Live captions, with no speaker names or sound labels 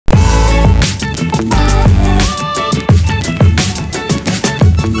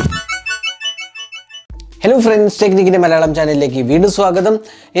Hello friends, Technique Malayalam channel like video swagatham.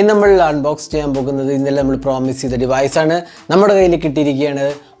 In the unbox ചെയ്യാൻ പോകുന്നത് ഇന്നലെ നമ്മൾ promise ചെയ്ത device ആണ് നമ്മുടെ കയ്യിൽ കിട്ടിയിരിക്കുകയാണ്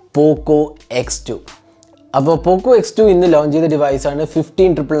Poco X2. അപ്പോൾ Poco X2 ഇന്ന് ലോഞ്ച് ചെയ്ത device ആണ്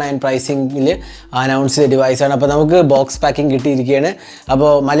 15999 പ്രൈസിംഗിൽ അനൗൺസ് ചെയ്ത device ആണ്. അപ്പോൾ നമുക്ക് ബോക്സ് പാക്കിംഗ് കിട്ടിയിരിക്കുകയാണ്. അപ്പോൾ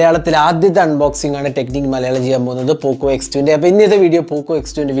മലയാളത്തിൽ ആദ്യത്തെ അൺബോക്സിംഗ് ആണ് ടെക്നിക് മലയാളം ചെയ്യാൻ പോകുന്നത് Poco X2 ന്റെ. അപ്പോൾ ഇന്നത്തെ വീഡിയോ Poco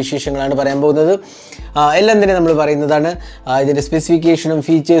X2 ന്റെ വിശേഷങ്ങളാണ് പറയാൻ പോകുന്നത്. എല്ലാം തന്നെ നമ്മൾ പറയുന്നതാണ്. ഇതിന്റെ സ്പെസിഫിക്കേഷനും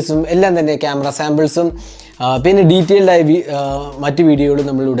ഫീച്ചേഴ്സും എല്ലാം തന്നെ ക്യാമറ സാമ്പിൾസും പിന്നെ ഡീറ്റെയിൽഡ് ആയി മറ്റു വീഡിയോകളും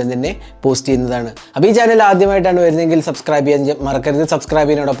നമ്മൾ ഉടൻ തന്നെ പോസ്റ്റ് ചെയ്യുന്നതാണ്. അപ്പോൾ ഈ ചാനൽ ആദ്യമായിട്ടാണ് വരുന്നതെങ്കിൽ സബ്സ്ക്രൈബ് ചെയ്യാൻ മറക്കരുത്. സബ്സ്ക്രൈബ്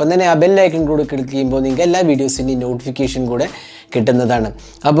ചെയ്യുന്നതോടൊപ്പം തന്നെ ആ ബെൽ ഐക്കൺ കൂടി ക്ലിക്ക് ചെയ്യുമ്പോൾ നിങ്ങൾക്ക് എല്ലാ വീഡിയോസിൻ്റെയും നോട്ടിഫിക്കേഷൻ കൂടെ കിട്ടുന്നതാണ്.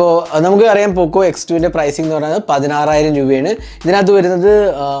 അപ്പോൾ നമുക്ക് അറിയാം Poco X2 ന്റെ പ്രൈസിംഗ് എന്ന് പറയുന്നത് 16,000 രൂപയാണ്. ഇതിനകത്ത് വരുന്നത്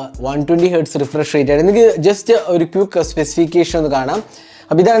 120 Hz റിഫ്രഷ് റേറ്റ് ആണ്. എനിക്ക് ജസ്റ്റ് ഒരു ക്വിക്ക് സ്പെസിഫിക്കേഷൻ ഒന്ന് കാണാം.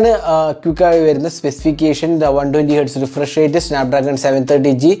 അപ്പോൾ ഇതാണ് ക്വിക്കായി വരുന്ന specification. 120 Hz refresh rate, Snapdragon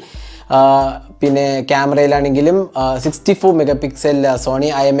 730G, പിന്നെ ക്യാമറയിലാണെങ്കിലും 64 megapixel Sony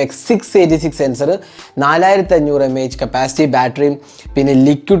IMX686 sensor, 4500 mAh capacity ബാറ്ററിയും, പിന്നെ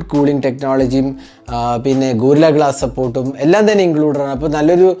ലിക്വിഡ് കൂളിംഗ് ടെക്നോളജിയും, പിന്നെ ഗോറില്ല ഗ്ലാസ് സപ്പോർട്ടും എല്ലാം തന്നെ ഇൻക്ലൂഡഡ് ആണ്. അപ്പോൾ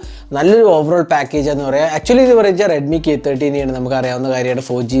നല്ലൊരു ഓവറോൾ പാക്കേജ് എന്ന് പറയാം. ആക്ച്വലി ഇത് പറയുക Redmi K13 ആണ്, നമുക്ക് അറിയാവുന്ന കാര്യമാണ്.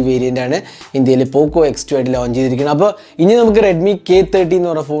 4G വേരിയൻ്റ് ആണ് ഇന്ത്യയിൽ Poco X2 ആയിട്ട് ലോഞ്ച് ചെയ്തിരിക്കുന്നത്. അപ്പോൾ ഇനി നമുക്ക് Redmi K13 എന്ന്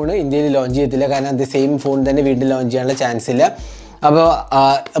പറഞ്ഞ ഫോൺ ഇന്ത്യയിൽ ലോഞ്ച് ചെയ്യത്തില്ല, കാരണം അത് സെയിം ഫോൺ തന്നെ വീണ്ടും ലോഞ്ച് ചെയ്യാനുള്ള ചാൻസ് ഇല്ല.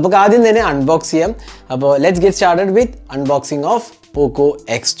 അപ്പോൾ ആദ്യം തന്നെ അൺബോക്സ് ചെയ്യാം. അപ്പോൾ let's get started with unboxing of Poco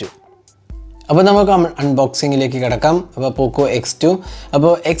X2. അപ്പോൾ നമുക്ക് അൺബോക്സിങ്ങിലേക്ക് കിടക്കാം. അപ്പോൾ Poco X2,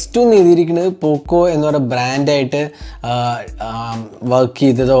 അപ്പോൾ X2 എന്ന് എഴുതിയിരിക്കുന്നത് പോക്കോ എന്ന് പറയുന്ന ബ്രാൻഡായിട്ട് വർക്ക്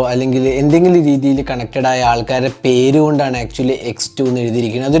ചെയ്തതോ അല്ലെങ്കിൽ എന്തെങ്കിലും രീതിയിൽ കണക്റ്റഡ് ആയ ആൾക്കാരുടെ പേരുകൊണ്ടാണ് ആക്ച്വലി X2 എന്ന്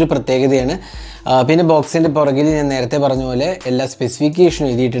എഴുതിയിരിക്കുന്നത്. അതൊരു പ്രത്യേകതയാണ്. പിന്നെ ബോക്സിൻ്റെ പുറകിൽ ഞാൻ നേരത്തെ പറഞ്ഞ പോലെ എല്ലാ സ്പെസിഫിക്കേഷനും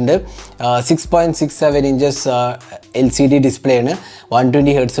എഴുതിയിട്ടുണ്ട്. 6.67 ഇഞ്ചസ് LCD ഡിസ്പ്ലേ ആണ്,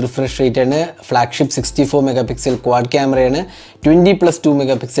 120 Hz റിഫ്രഷ് റേറ്റ് ആണ്, ഫ്ലാഗ്ഷിപ്പ് 64 മെഗാപിക്സൽ ക്വാഡ് ക്യാമറയാണ്, 20+2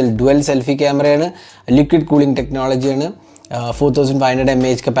 മെഗാപിക്സൽ ഡുവൽ സെൽഫി ക്യാമറയാണ്, liquid cooling ടെക്നോളജിയാണ്, 4500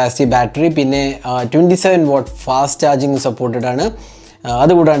 mAh capacity battery, പിന്നെ 27 വാട്ട് ഫാസ്റ്റ് ചാർജിങ് സപ്പോർട്ടഡ് ആണ്.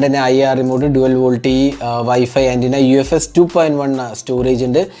 അതുകൂടാണ്ട് തന്നെ IR remote, dual VoLTE, wifi antenna, UFS 2.1 storage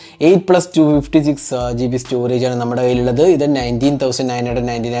ഉണ്ട്, 8+256 GB സ്റ്റോറേജ് ആണ് നമ്മുടെ കയ്യിലുള്ളത്. ഇത്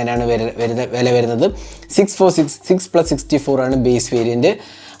 19,999 ആണ് വില വരുന്നത്. 6+64 ആണ് ബേസ് വേരിയൻറ്റ്,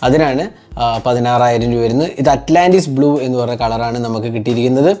 അതിനാണ് 16,000 രൂപ വരുന്നത്. ഇത് അറ്റ്ലാന്റിസ് ബ്ലൂ എന്ന് പറയുന്ന കളറാണ് നമുക്ക്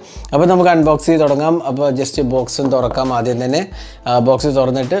കിട്ടിയിരിക്കുന്നത്. അപ്പോൾ നമുക്ക് അൺബോക്സ് ചെയ്ത് തുടങ്ങാം. അപ്പോൾ ജസ്റ്റ് ബോക്സും തുറക്കാം. ആദ്യം തന്നെ ബോക്സ്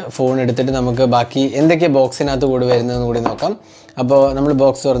തുറന്നിട്ട് ഫോൺ എടുത്തിട്ട് നമുക്ക് ബാക്കി എന്തൊക്കെയാണ് ബോക്സിനകത്ത് കൂടി വരുന്നതെന്ന് കൂടി നോക്കാം. അപ്പോൾ നമ്മൾ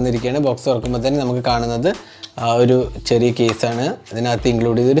ബോക്സ് തുറന്നിരിക്കുകയാണ്. ബോക്സ് തുറക്കുമ്പോൾ തന്നെ നമുക്ക് കാണുന്നത് ഒരു ചെറിയ കേസാണ്. ഇതിനകത്ത്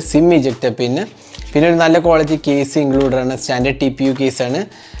ഇൻക്ലൂഡ് ചെയ്തൊരു സിം ഇജക്റ്റർ പിന്നെ ഒരു നല്ല ക്വാളിറ്റി കേസ് ഇൻക്ലൂഡാണ്. സ്റ്റാൻഡേർഡ് TPU കേസാണ്.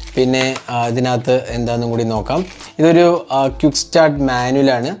 പിന്നെ ഇതിനകത്ത് എന്താണെന്നും കൂടി നോക്കാം. ഇതൊരു ക്വിക്ക് സ്റ്റാർട്ട്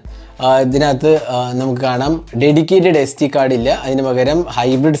മാനുവലാണ്. ഇതിനകത്ത് നമുക്ക് കാണാം ഡെഡിക്കേറ്റഡ് SD കാർഡ് ഇല്ല, അതിന് പകരം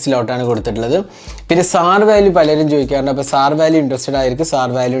ഹൈബ്രിഡ് സ്ലോട്ടാണ് കൊടുത്തിട്ടുള്ളത്. പിന്നെ സാർ വാല്യൂ പലരും ചോദിക്കാറുണ്ട്. അപ്പോൾ സാർ വാല്യൂ ഇൻട്രസ്റ്റഡ് ആയിരിക്കും. സാർ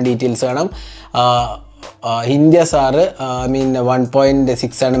വാല്യൂ ഡീറ്റെയിൽസ് കാണാം. ഇന്ത്യ സാറ്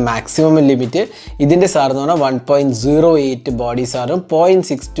 1.6 ആണ് മാക്സിമം ലിമിറ്റ്. ഇതിൻ്റെ സാർ എന്ന് പറഞ്ഞാൽ 1.08 ബോഡി സാറും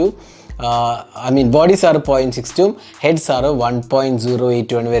 0.62 ബോഡി സാറ് 0.62, ഹെഡ് സാറ്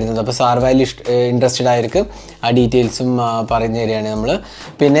 1.08 ആണ് വരുന്നത്. അപ്പോൾ സാർ വാല്യൂ ഇൻട്രസ്റ്റഡ് ആയിരിക്കും. ആ ഡീറ്റെയിൽസും പറഞ്ഞു തരികയാണ് നമ്മൾ.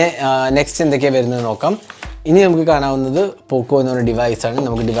 പിന്നെ നെക്സ്റ്റ് എന്തൊക്കെയാണ് വരുന്നത് നോക്കാം. ഇനി നമുക്ക് കാണാവുന്നത് പോക്കോ എന്ന് പറഞ്ഞ ഡിവൈസാണ്.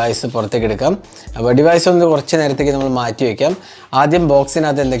 നമുക്ക് ഡിവൈസ് പുറത്തേക്ക് എടുക്കാം. അപ്പോൾ ഡിവൈസ് ഒന്ന് കുറച്ച് നേരത്തേക്ക് നമ്മൾ മാറ്റി വയ്ക്കാം. ആദ്യം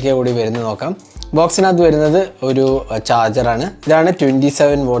ബോക്സിനകത്ത് എന്തൊക്കെയാണ് കൂടി വരുന്നത് നോക്കാം. ബോക്സിനകത്ത് വരുന്നത് ഒരു ചാർജറാണ്. ഇതാണ്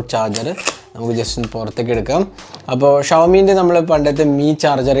 27 വാട്ട് ചാർജർ. നമുക്ക് ജസ്റ്റ് ഒന്ന് പുറത്തേക്ക് എടുക്കാം. അപ്പോൾ ഷവമീൻ്റെ നമ്മൾ പണ്ടത്തെ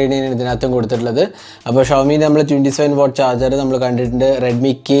ചാർജറാണ് ഇതിനകത്തും കൊടുത്തിട്ടുള്ളത്. അപ്പോൾ ഷവമീൻ്റെ നമ്മൾ 27 വാട്ട് ചാർജർ നമ്മൾ കണ്ടിട്ടുണ്ട്.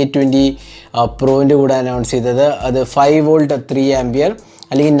 Redmi K20 പ്രോൻ്റെ കൂടെ അനൗൺസ് ചെയ്തത്. അത് 5 വോൾട്ട് 3 ആംപിയർ,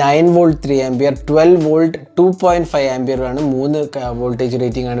 അല്ലെങ്കിൽ 9 വോൾട്ട് 3 ആംപിയർ, 12 വോൾട്ട് 2.5 ആംപിയർ ആണ്. 3 വോൾട്ടേജ്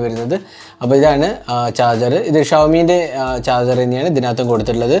റേറ്റിംഗ് ആണ് വരുന്നത്. അപ്പോൾ ഇതാണ് ചാർജർ. ഇത് ഷവമീൻ്റെ ചാർജർ തന്നെയാണ് ഇതിനകത്തും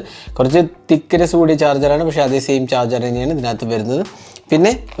കൊടുത്തിട്ടുള്ളത്. കുറച്ച് തിക്നെസ് കൂടിയ ചാർജറാണ്, പക്ഷേ അതേ സെയിം ചാർജർ തന്നെയാണ് ഇതിനകത്ത് വരുന്നത്.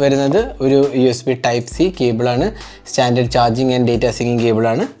 പിന്നെ വരുന്നത് ഒരു USB Type-C കേബിളാണ്. Standard charging and data sinking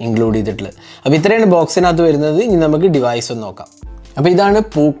കേബിളാണ് include ചെയ്തിട്ടുള്ളത്. അപ്പോൾ ഇത്രയാണ് ബോക്സിനകത്ത് വരുന്നത്. ഇനി നമുക്ക് ഡിവൈസ് ഒന്ന് നോക്കാം. അപ്പോൾ ഇതാണ്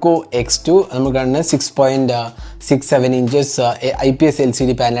Poco X2. നമുക്ക് കാണുന്നത് 6.67 ഇഞ്ചസ് IPS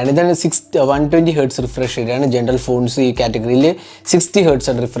LCD പാനലാണ്. ഇതാണ് 120 Hz റിഫ്രഷ് റേറ്റ് ആണ്. ജനറൽ ഫോൺസ് ഈ കാറ്റഗറിയിൽ 60 Hz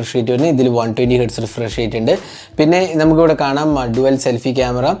റിഫ്രഷ് റേറ്റ് വരുന്നത്. ഇതിൽ 120 Hz റിഫ്രഷ് റേറ്റ് ഉണ്ട്. പിന്നെ നമുക്കിവിടെ കാണാം dual selfie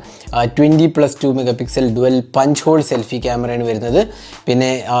camera, 20+2 megapixel dual punch whole selfie ക്യാമറയാണ് വരുന്നത്.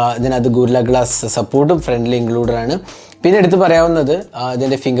 പിന്നെ ഇതിനകത്ത് ഗോറില്ല ഗ്ലാസ് സപ്പോർട്ടും ഫ്രണ്ടിൽ ഇൻക്ലൂഡഡ് ആണ്. പിന്നെ എടുത്ത് പറയാവുന്നത്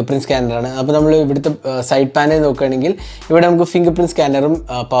ഇതിൻ്റെ ഫിംഗർ പ്രിൻറ്റ് സ്കാനറാണ്. അപ്പോൾ നമ്മൾ ഇവിടുത്തെ സൈഡ് പാനൽ നോക്കുകയാണെങ്കിൽ ഇവിടെ നമുക്ക് ഫിംഗർ പ്രിൻറ്റ് സ്കാനറും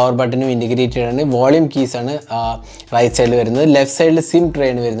പവർ ബട്ടണും ഇൻറ്റിഗ്രേറ്റഡ് ആണ്. വോളിയം കീസാണ് റൈറ്റ് സൈഡിൽ വരുന്നത്. ലെഫ്റ്റ് സൈഡിൽ സിം ട്രേ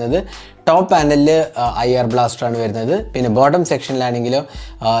ആണ് വരുന്നത്. ടോപ്പ് പാനലിൽ IR ബ്ലാസ്റ്ററാണ് വരുന്നത്. പിന്നെ ബോട്ടം സെക്ഷനിലാണെങ്കിലോ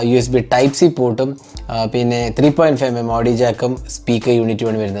USB Type-C പോർട്ടും പിന്നെ 3.5mm ഓഡിയോ ജാക്കും സ്പീക്കർ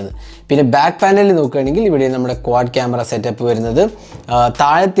യൂണിറ്റുമാണ് വരുന്നത്. പിന്നെ ബാക്ക് പാനലിൽ നോക്കുകയാണെങ്കിൽ ഇവിടെ നമ്മുടെ ക്വാഡ് ക്യാമറ സെറ്റപ്പ് വരുന്നത്.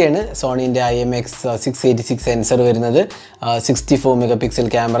 താഴത്തെയാണ് സോണീൻ്റെ IMX686 സെൻസർ വരുന്നത്, 64 MP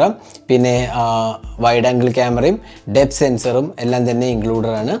ക്യാമറ, പിന്നെ വൈഡ് ആംഗിൾ ക്യാമറയും ഡെപ്ത് സെൻസറും എല്ലാം തന്നെ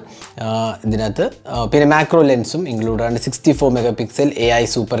ഇൻക്ലൂഡഡാണ് ഇതിനകത്ത്. പിന്നെ macro ലെൻസും ഇൻക്ലൂഡഡാണ്, 64 MP AI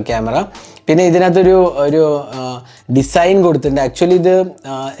super camera. പിന്നെ ഇതിനകത്തൊരു ഡിസൈൻ കൊടുത്തിട്ടുണ്ട്. ആക്ച്വലി ഇത്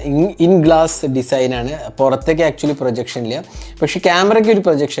ഇൻ ഗ്ലാസ് ഡിസൈനാണ്, പുറത്തേക്ക് ആക്ച്വലി പ്രൊജക്ഷൻ ഇല്ല, പക്ഷേ ക്യാമറയ്ക്ക് ഒരു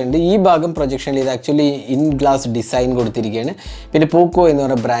പ്രൊജക്ഷൻ ഉണ്ട്. ഈ ഭാഗം പ്രൊജക്ഷൻ ഇത് ആക്ച്വലി ഇൻ ഗ്ലാസ് ഡിസൈൻ കൊടുത്തിരിക്കുകയാണ്. പിന്നെ പോക്കോ എന്ന്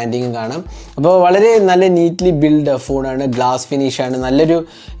പറയുന്ന ബ്രാൻഡിങ് കാണാം. അപ്പോൾ വളരെ നല്ല നീറ്റ്ലി ബിൽഡ് ഫോണാണ്, ഗ്ലാസ് ഫിനിഷാണ്, നല്ലൊരു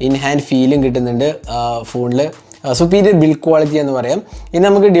ഇൻ ഹാൻഡ് ഫീലും കിട്ടുന്നുണ്ട് ഫോണിൽ. സുപ്പീരിയർ ബിൽഡ് ക്വാളിറ്റി എന്ന് പറയാം. ഇനി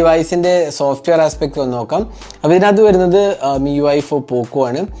നമുക്ക് ഡിവൈസിൻ്റെ സോഫ്റ്റ്വെയർ ആസ്പെക്ട് ഒന്ന് നോക്കാം. അപ്പോൾ ഇതിനകത്ത് വരുന്നത് MIUI ഫോർ പോക്കോ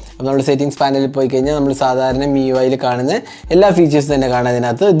ആണ്. അപ്പോൾ നമ്മൾ സെറ്റിംഗ്സ് പാനലിൽ പോയി കഴിഞ്ഞാൽ നമ്മൾ സാധാരണ MIUIയിൽ കാണുന്ന എല്ലാ ഫീച്ചേഴ്സും തന്നെ കാണാം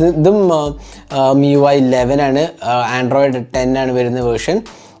ഇതിനകത്ത്. ഇതും MIUI 11 ആണ്, ആൻഡ്രോയിഡ് 10 ആണ് വരുന്ന വേർഷൻ.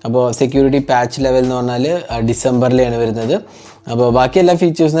 അപ്പോൾ സെക്യൂരിറ്റി പാച്ച് ലെവൽ എന്ന് പറഞ്ഞാൽ ഡിസംബറിലാണ് വരുന്നത്. അപ്പോൾ ബാക്കി എല്ലാ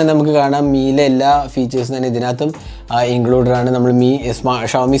ഫീച്ചേഴ്സും തന്നെ നമുക്ക് കാണാം. മീയിലെ എല്ലാ ഫീച്ചേഴ്സും തന്നെ ഇതിനകത്തും ഇൻക്ലൂഡഡ് ആണ്. നമ്മൾ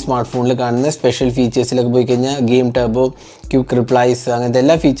ഷവമി സ്മാർട്ട് ഫോണിൽ കാണുന്ന സ്പെഷ്യൽ ഫീച്ചേഴ്സിലൊക്കെ പോയി കഴിഞ്ഞാൽ ഗെയിം ടർബോ, ക്വിക്ക് റിപ്ലൈസ്, അങ്ങനത്തെ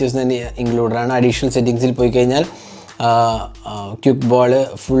എല്ലാ ഫീച്ചേഴ്സും തന്നെ ഇൻക്ലൂഡഡ് ആണ്. അഡീഷണൽ സെറ്റിങ്സിൽ പോയി കഴിഞ്ഞാൽ quick ball,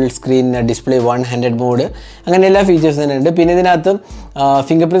 full screen display, 100 mode, അങ്ങനെ എല്ലാ ഫീച്ചേഴ്സും തന്നെ ഉണ്ട്. പിന്നെ ഇതിനകത്ത്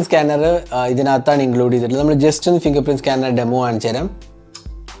ഫിംഗർ പ്രിൻറ്റ് സ്കാനർ ഇതിനകത്താണ് ഇൻക്ലൂഡ് ചെയ്തിട്ടുള്ളത്. നമ്മൾ ജസ്റ്റ് ഒന്ന് ഫിംഗർ പ്രിൻറ്റ് സ്കാനർ ഡെമോ കാണിച്ചു തരാം.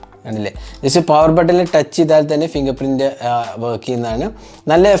 ആണല്ലേ, ജസ്റ്റ് പവർ ബട്ടണിൽ ടച്ച് ചെയ്താൽ തന്നെ ഫിംഗർ പ്രിൻറ്റ് വർക്ക് ചെയ്യുന്നതാണ്.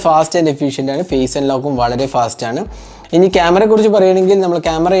 നല്ല ഫാസ്റ്റ് ആൻഡ് എഫിഷ്യൻ്റ് ആണ്. ഫേസ് അൺലോക്കും വളരെ ഫാസ്റ്റാണ്. ഇനി ക്യാമറയെക്കുറിച്ച് പറയുകയാണെങ്കിൽ നമ്മൾ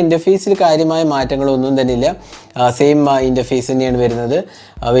ക്യാമറ ഇൻ്റർഫേസിൽ കാര്യമായ മാറ്റങ്ങളൊന്നും തന്നെ ഇല്ല, സെയിം ഇൻ്റർഫേസ് തന്നെയാണ് വരുന്നത്.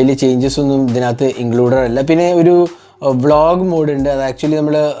 വലിയ ചേഞ്ചസ് ഒന്നും ഇതിനകത്ത് ഇൻക്ലൂഡഡ് അല്ല. പിന്നെ ഒരു വ്ളോഗ് മോഡ് ഉണ്ട്. അത് ആക്ച്വലി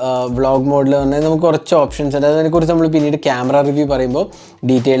നമ്മൾ വ്ളോഗ് മോഡിൽ പറഞ്ഞാൽ നമുക്ക് കുറച്ച് ഓപ്ഷൻസ് ഉണ്ട്. അതിനെക്കുറിച്ച് നമ്മൾ പിന്നീട് ക്യാമറ റിവ്യൂ പറയുമ്പോൾ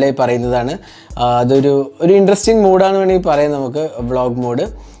ഡീറ്റെയിൽ ആയി പറയുന്നതാണ്. അതൊരു ഇൻട്രസ്റ്റിംഗ് മോഡാണ് വേണമെങ്കിൽ പറയാം നമുക്ക്, വ്ളോഗ് മോഡ്.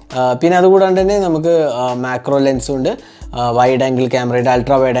 പിന്നെ അതുകൂടാണ്ട് തന്നെ നമുക്ക് മാക്രോ ലെൻസും ഉണ്ട്, വൈഡ് ആംഗിൾ ക്യാമറയുടെ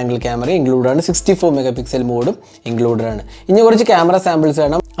ultra wide angle camera ഇൻക്ലൂഡാണ്, 64 MP മോഡും ഇൻക്ലൂഡാണ്. ഇനി കുറച്ച് ക്യാമറ സാമ്പിൾസ്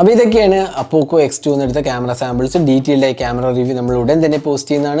കാണാം. അപ്പോൾ ഇതൊക്കെയാണ് പോക്കോ X2 എന്നെടുത്ത ക്യാമറ സാമ്പിൾസ്. ഡീറ്റെയിൽഡ് ആയി ക്യാമറ റിവ്യൂ നമ്മൾ ഉടൻ തന്നെ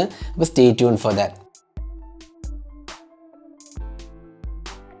പോസ്റ്റ് ചെയ്യുന്നതാണ്. അപ്പോൾ സ്റ്റേ ട്യൂൺ ഫോർ ദാറ്റ്.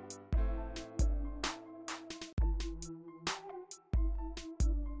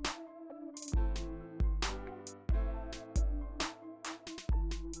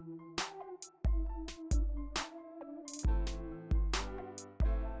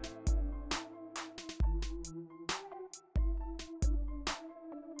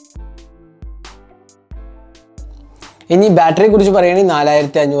 ഇനി ബാറ്ററിയെ കുറിച്ച് പറയുകയാണെങ്കിൽ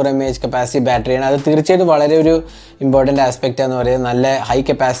 4500 mAh കപ്പാസിറ്റി ബാറ്ററിയാണ്. അത് തീർച്ചയായിട്ടും വളരെ ഒരു ഇമ്പോർട്ടൻ്റ് ആസ്പെക്റ്റ് എന്ന് പറയുന്നത്. നല്ല ഹൈ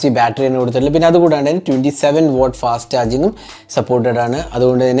കപ്പാസിറ്റി ബാറ്ററിയാണ് കൊടുത്തിട്ടുള്ളത്. പിന്നെ അതുകൂടാണ്ട് തന്നെ 27 watt ഫാസ്റ്റ് ചാർജിങ്ങും സപ്പോർട്ടഡ് ആണ്.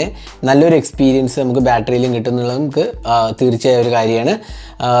 അതുകൊണ്ട് തന്നെ നല്ലൊരു എക്സ്പീരിയൻസ് നമുക്ക് ബാറ്ററിയിലും കിട്ടുന്നുള്ളത് നമുക്ക് തീർച്ചയായും ഒരു കാര്യമാണ്.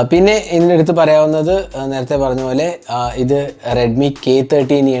 പിന്നെ ഇതിനടുത്ത് പറയാവുന്നത് നേരത്തെ പറഞ്ഞ പോലെ ഇത് റെഡ്മി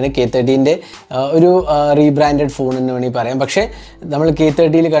K13 ആണ്. K13ൻ്റെ ഒരു റീബ്രാൻഡഡ് ഫോൺ എന്ന് വേണമെങ്കിൽ പറയാം. പക്ഷേ നമ്മൾ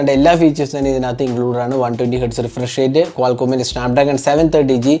K30യിൽ കണ്ട എല്ലാ ഫീച്ചേഴ്സും തന്നെ ഇതിനകത്ത് ഇൻക്ലൂഡാണ്. 120 Hz refresh rate, ക്വാൾകോമിൻ്റെ Snapdragon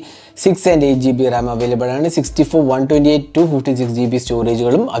 730G 6 and 8 GB Ram available ആണ്. 64, 128, 256 GB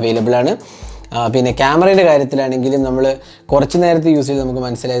സ്റ്റോറേജുകളും അവൈലബിൾ ആണ്. പിന്നെ ക്യാമറയുടെ കാര്യത്തിലാണെങ്കിലും നമ്മൾ കുറച്ച് നേരത്തെ യൂസ് ചെയ്ത് നമുക്ക്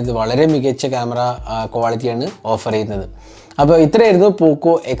മനസ്സിലായത് വളരെ മികച്ച ക്യാമറ ക്വാളിറ്റിയാണ് ഓഫർ ചെയ്യുന്നത്. അപ്പോൾ ഇത്രയായിരുന്നു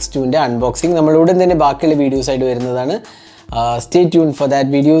പോക്കോ X2ൻ്റെ അൺബോക്സിങ്. നമ്മളുടൻ തന്നെ ബാക്കിയുള്ള വീഡിയോസ് ആയിട്ട് വരുന്നതാണ്. Stay tune for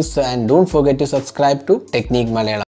that videos and don't forget to subscribe to technique Malayalam.